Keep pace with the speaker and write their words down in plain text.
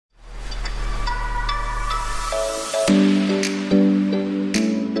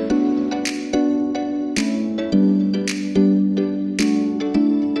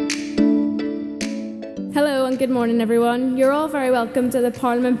morning everyone. You're all very welcome to the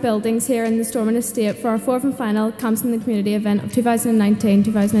Parliament buildings here in the Stormont Estate for our fourth and final Camps in the Community event of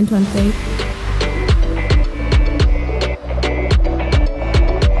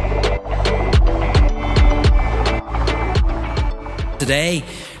Today,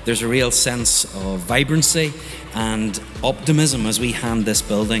 there's a real sense of vibrancy and optimism as we hand this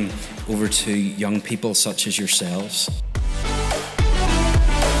building over to young people such as yourselves.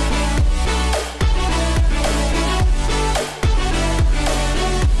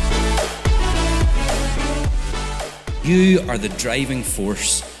 You are the driving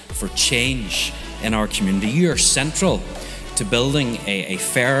force for change in our community. You are central to building a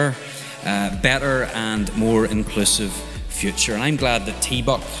fairer, better and more inclusive future. And I'm glad that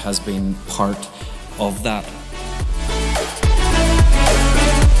BUC has been part of that.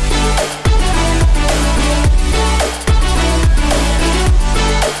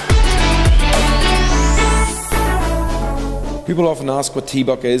 People often ask what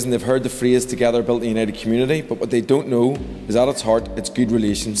BUC is, and they've heard the phrase "together built a united community," but what they don't know is at its heart, it's good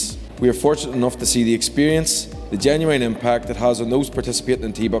relations. We are fortunate enough to see the experience, the genuine impact it has on those participating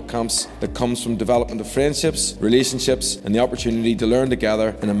in BUC camps that comes from development of friendships, relationships and the opportunity to learn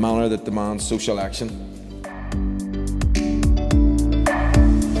together in a manner that demands social action.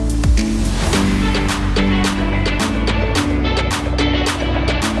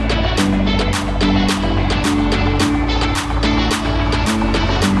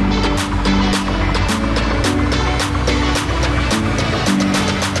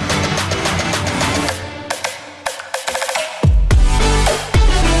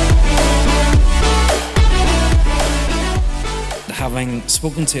 Having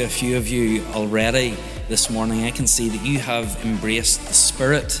spoken to a few of you already this morning, I can see that you have embraced the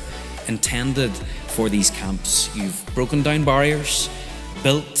spirit intended for these camps. You've broken down barriers,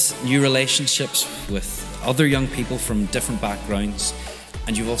 built new relationships with other young people from different backgrounds,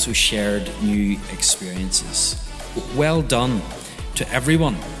 and you've also shared new experiences. Well done to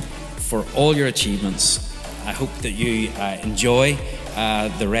everyone for all your achievements. I hope that you enjoy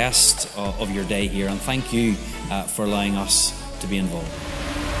the rest of your day here, and thank you for allowing us to be involved.